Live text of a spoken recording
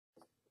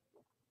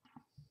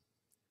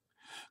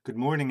Good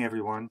morning,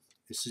 everyone.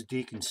 This is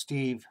Deacon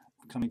Steve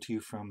coming to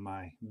you from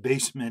my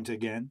basement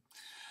again,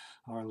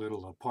 our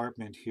little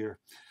apartment here.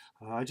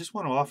 I just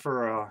want to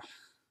offer a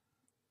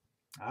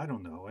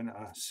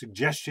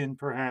suggestion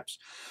perhaps.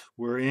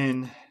 We're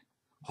in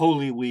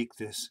Holy Week,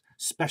 this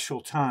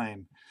special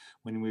time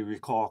when we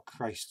recall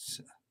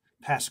Christ's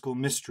paschal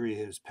mystery,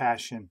 his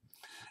passion,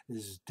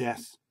 his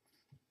death,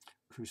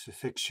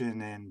 crucifixion,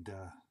 and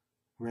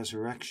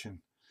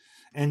resurrection,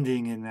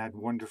 ending in that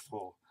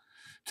wonderful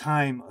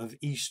time of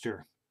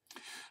Easter.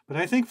 But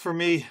I think for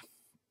me,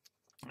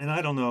 and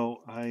I don't know,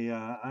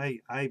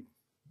 I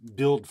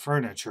build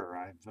furniture.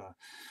 I've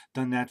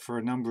done that for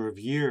a number of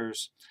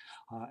years,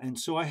 and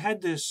so I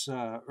had this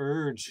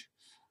urge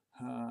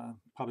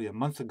probably a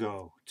month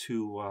ago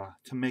to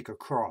make a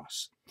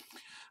cross.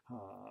 There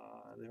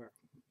are,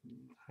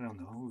 I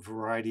don't know, a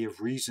variety of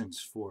reasons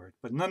for it,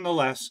 but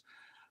nonetheless,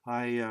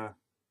 I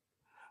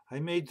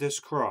made this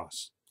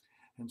cross,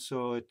 and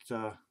so it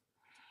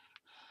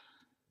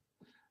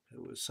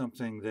was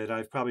something that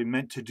I've probably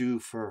meant to do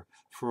for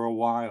a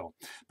while.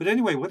 But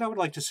anyway, what I would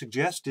like to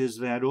suggest is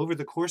that over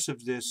the course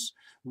of this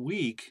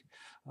week,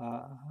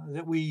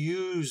 that we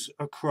use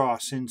a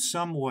cross in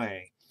some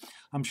way.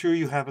 I'm sure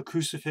you have a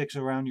crucifix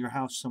around your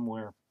house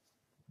somewhere.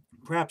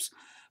 Perhaps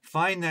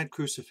find that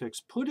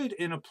crucifix, put it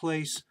in a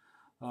place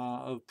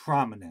of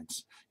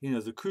prominence. You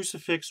know, the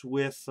crucifix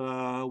with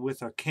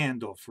a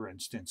candle, for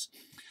instance,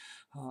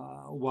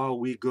 while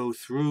we go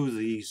through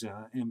these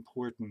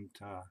important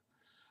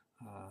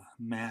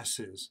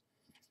Masses,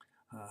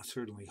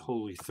 certainly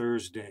Holy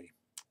Thursday,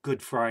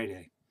 Good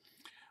Friday.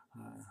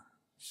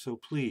 So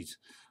please,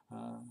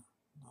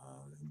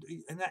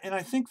 and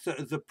I think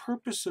the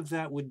purpose of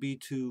that would be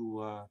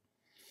to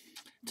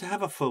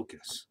have a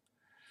focus.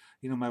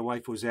 You know, my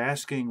wife was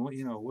asking,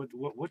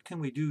 what can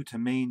we do to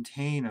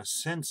maintain a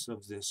sense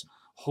of this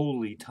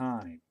holy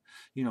time?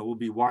 You know, we'll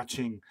be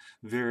watching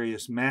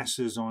various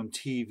Masses on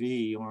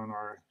TV, on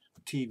our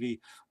TV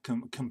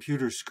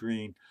computer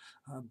screen,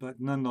 but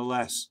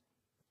nonetheless,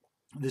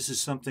 this is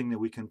something that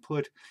we can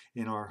put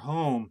in our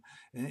home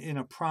in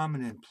a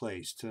prominent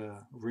place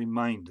to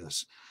remind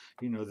us.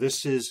 You know,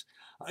 this is,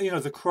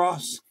 the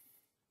cross,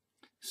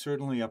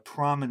 certainly a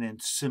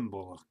prominent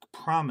symbol,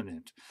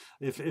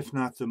 if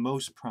not the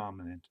most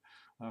prominent,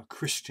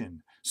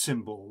 Christian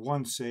symbol.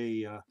 Once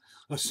a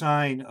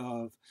sign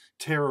of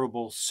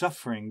terrible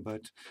suffering,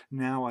 but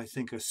now I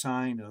think a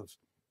sign of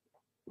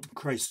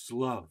Christ's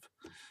love,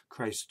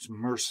 Christ's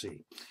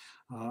mercy,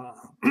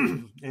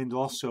 and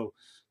also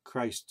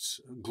Christ's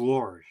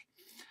glory,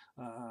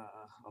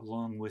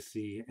 along with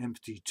the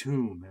empty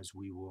tomb as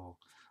we will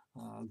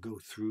go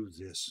through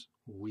this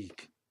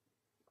week.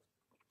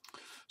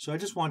 So I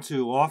just want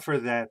to offer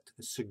that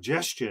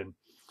suggestion,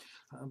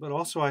 but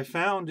also I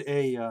found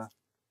a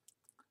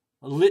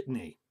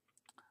litany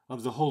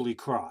of the Holy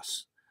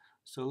Cross.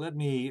 So let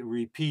me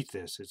repeat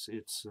this.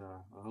 It's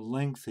a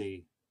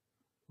lengthy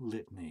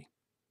litany.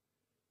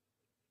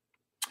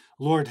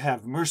 Lord,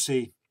 have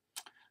mercy.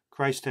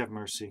 Christ, have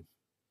mercy.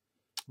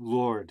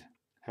 Lord,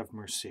 have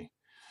mercy.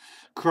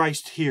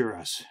 Christ, hear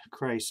us.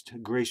 Christ,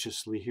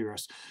 graciously hear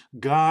us.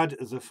 God,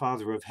 the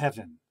Father of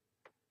heaven,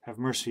 have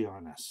mercy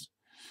on us.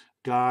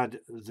 God,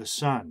 the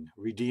Son,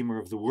 Redeemer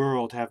of the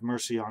world, have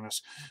mercy on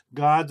us.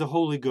 God, the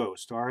Holy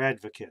Ghost, our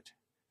advocate,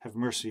 have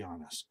mercy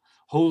on us.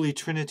 Holy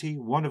Trinity,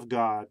 one of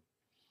God,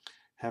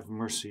 have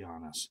mercy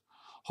on us.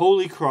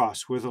 Holy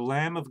Cross, where the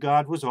Lamb of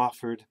God was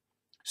offered,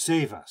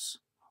 save us,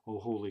 O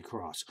Holy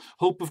Cross.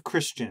 Hope of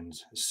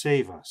Christians,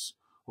 save us,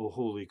 O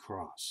Holy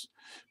Cross.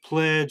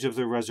 Pledge of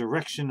the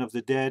resurrection of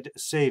the dead,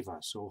 save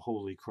us, O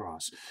Holy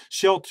Cross.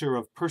 Shelter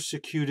of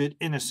persecuted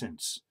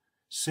innocents,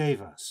 save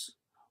us,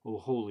 O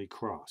Holy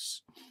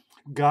Cross.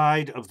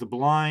 Guide of the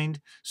blind,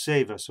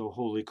 save us, O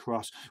Holy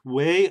Cross.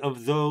 Way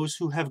of those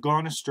who have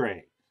gone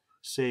astray,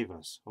 save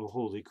us, O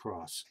Holy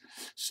Cross.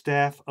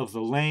 Staff of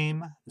the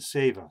lame,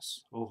 save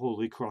us, O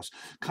Holy Cross.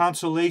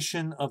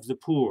 Consolation of the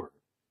poor,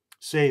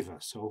 save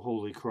us, O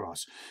Holy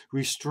Cross.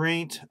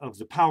 Restraint of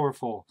the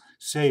powerful,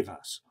 save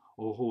us,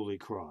 O Holy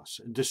Cross.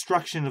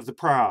 Destruction of the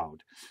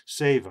proud,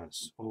 save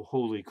us, O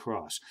Holy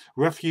Cross.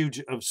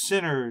 Refuge of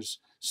sinners,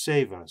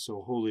 save us,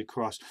 O Holy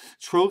Cross.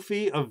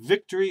 Trophy of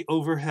victory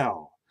over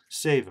hell,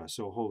 save us,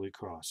 O Holy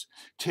Cross.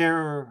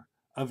 Terror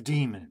of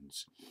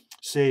demons,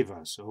 save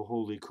us, O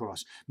Holy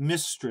Cross.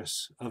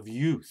 Mistress of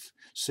youth,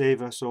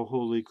 save us, O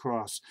Holy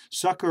Cross.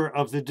 Succor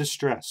of the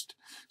distressed,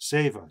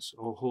 save us,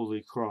 O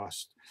Holy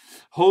Cross.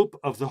 Hope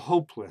of the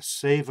hopeless,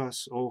 save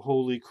us, O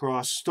Holy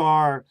Cross.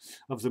 Star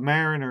of the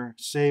mariner,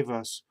 save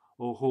us,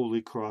 O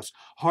Holy Cross.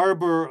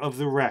 Harbor of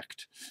the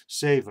wrecked,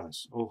 save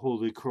us, O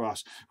Holy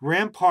Cross.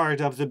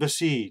 Rampart of the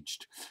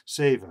besieged,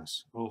 save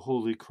us, O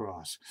Holy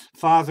Cross.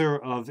 Father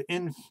of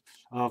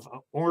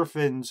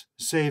orphans,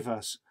 save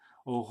us,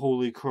 O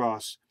Holy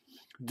Cross.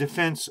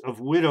 Defense of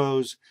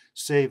widows,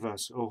 save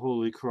us, O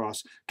Holy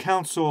Cross.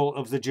 Counsel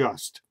of the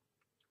just,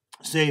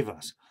 save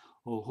us,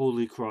 O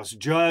Holy Cross.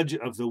 Judge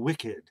of the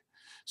wicked,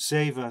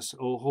 Save us,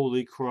 O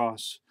Holy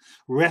Cross.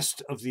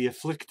 Rest of the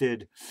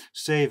afflicted.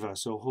 Save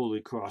us, O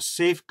Holy Cross.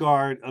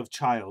 Safeguard of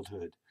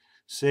childhood.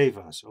 Save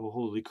us, O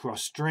Holy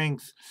Cross.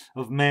 Strength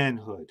of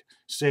manhood.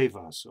 Save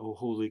us, O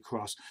Holy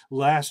Cross.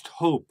 Last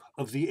hope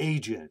of the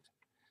aged.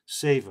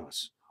 Save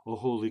us, O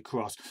Holy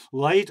Cross.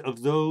 Light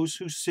of those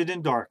who sit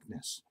in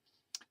darkness.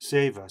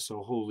 Save us,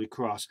 O Holy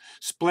Cross.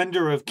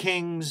 Splendor of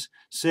kings.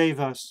 Save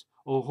us,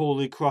 O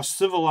Holy Cross.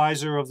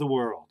 Civilizer of the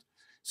world.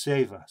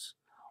 Save us,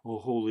 O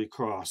Holy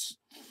Cross.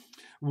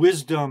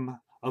 Wisdom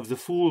of the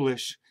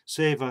foolish.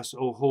 Save us,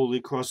 O Holy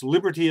Cross.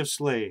 Liberty of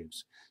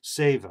slaves.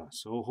 Save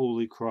us, O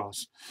Holy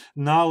Cross.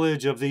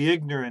 Knowledge of the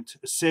ignorant.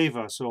 Save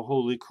us, O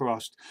Holy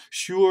Cross.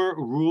 Sure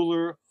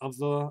ruler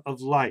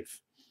of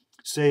life.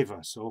 Save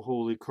us, O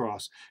Holy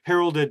Cross.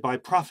 Heralded by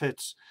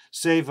prophets.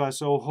 Save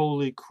us, O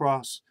Holy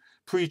Cross.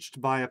 Preached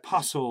by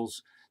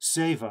apostles.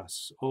 Save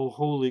us, O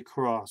Holy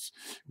Cross.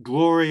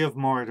 Glory of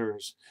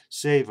martyrs.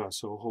 Save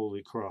us, O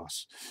Holy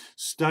Cross.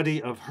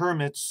 Study of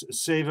hermits.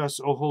 Save us,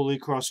 O Holy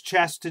Cross.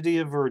 Chastity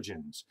of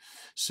virgins.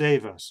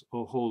 Save us,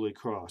 O Holy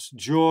Cross.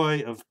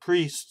 Joy of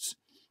priests.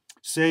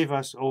 Save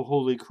us, O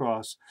Holy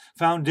Cross.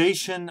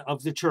 Foundation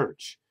of the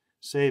church.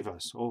 Save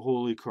us, O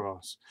Holy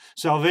Cross.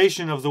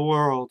 Salvation of the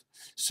world.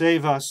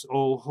 Save us,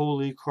 O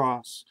Holy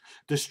Cross.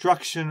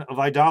 Destruction of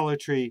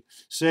idolatry.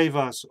 Save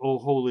us, O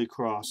Holy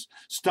Cross.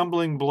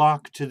 Stumbling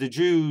block to the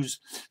Jews.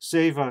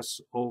 Save us,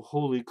 O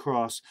Holy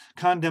Cross.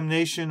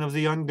 Condemnation of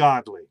the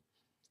ungodly.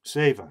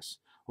 Save us,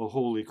 O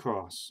Holy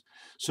Cross.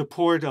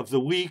 Support of the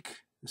weak.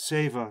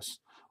 Save us,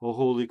 O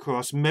Holy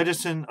Cross.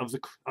 Medicine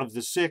of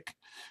the sick.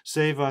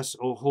 Save us,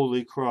 O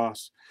Holy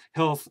Cross.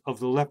 Health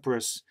of the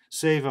leprous.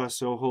 Save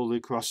us, O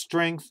Holy Cross.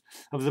 Strength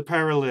of the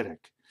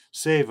paralytic.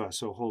 Save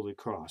us, O Holy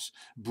Cross.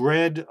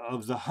 Bread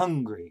of the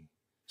hungry.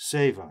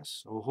 Save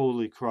us, O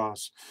Holy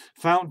Cross.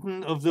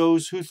 Fountain of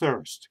those who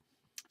thirst.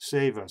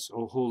 Save us,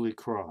 O Holy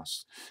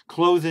Cross.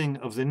 Clothing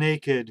of the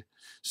naked.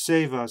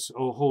 Save us,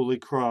 O Holy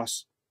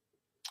Cross.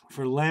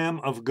 For Lamb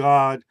of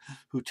God,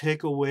 who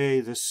take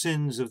away the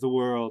sins of the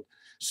world,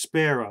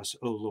 spare us,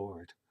 O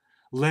Lord.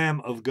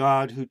 Lamb of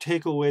God, who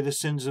take away the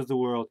sins of the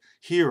world,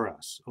 hear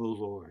us, O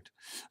Lord.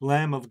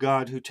 Lamb of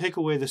God, who take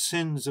away the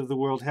sins of the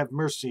world, have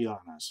mercy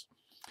on us.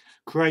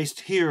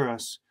 Christ, hear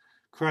us.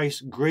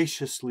 Christ,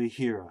 graciously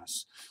hear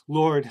us.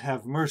 Lord,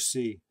 have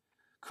mercy.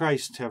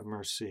 Christ, have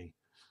mercy.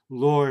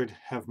 Lord,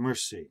 have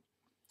mercy.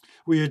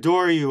 We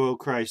adore you, O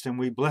Christ, and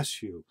we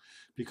bless you,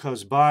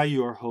 because by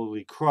your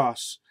holy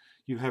cross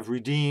you have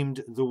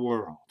redeemed the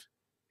world.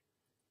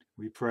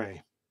 We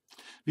pray.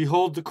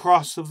 Behold the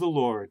cross of the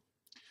Lord.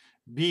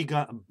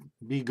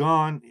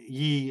 Begone,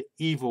 ye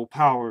evil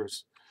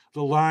powers.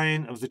 The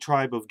Lion of the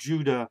tribe of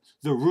Judah,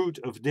 the Root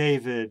of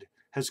David,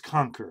 has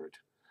conquered.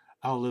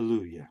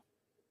 Alleluia.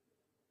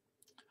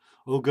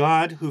 O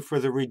God, who for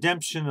the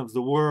redemption of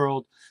the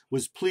world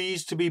was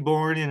pleased to be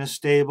born in a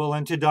stable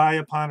and to die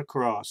upon a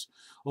cross,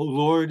 O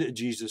Lord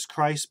Jesus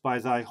Christ, by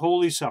thy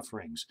holy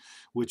sufferings,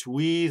 which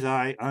we,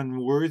 thy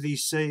unworthy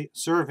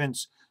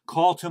servants,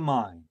 call to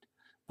mind,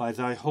 by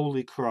thy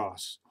holy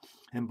cross,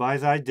 and by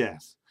thy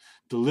death,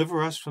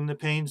 deliver us from the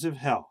pains of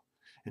hell,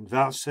 and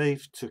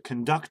vouchsafe to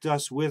conduct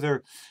us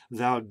whither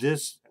thou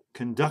didst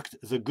conduct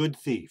the good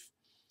thief,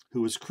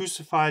 who was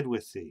crucified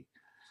with thee,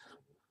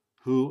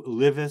 who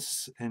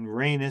liveth and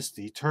reigneth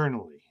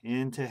eternally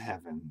into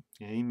heaven.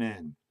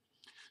 Amen.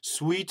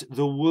 Sweet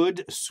the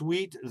wood,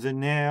 sweet the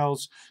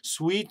nails,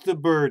 sweet the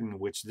burden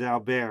which thou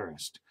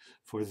bearest,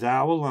 for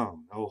thou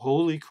alone, O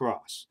holy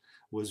cross,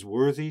 was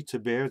worthy to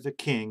bear the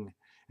King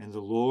and the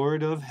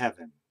Lord of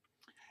heaven.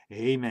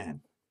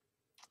 Amen.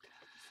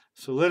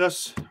 So let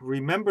us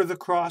remember the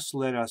cross,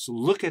 let us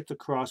look at the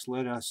cross,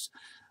 let us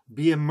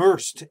be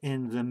immersed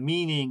in the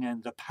meaning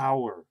and the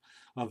power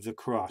of the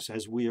cross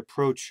as we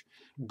approach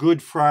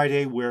Good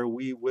Friday, where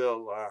we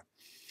will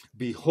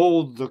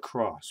behold the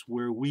cross,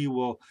 where we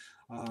will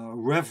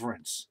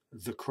reverence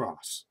the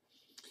cross.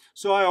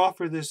 So I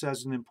offer this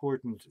as an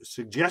important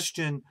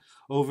suggestion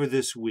over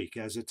this week,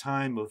 as a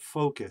time of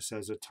focus,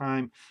 as a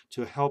time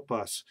to help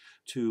us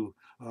to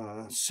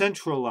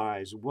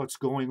centralize what's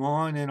going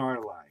on in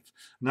our life,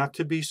 not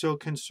to be so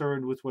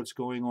concerned with what's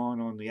going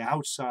on the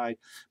outside,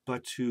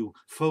 but to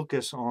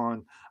focus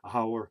on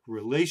our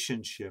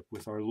relationship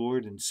with our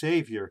Lord and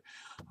Savior,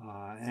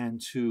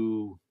 and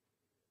to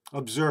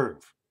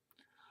observe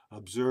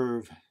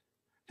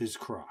his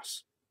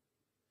cross.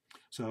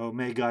 So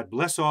may God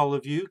bless all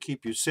of you,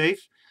 keep you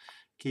safe,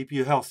 keep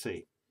you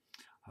healthy,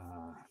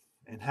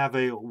 and have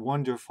a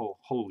wonderful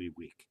Holy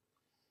Week.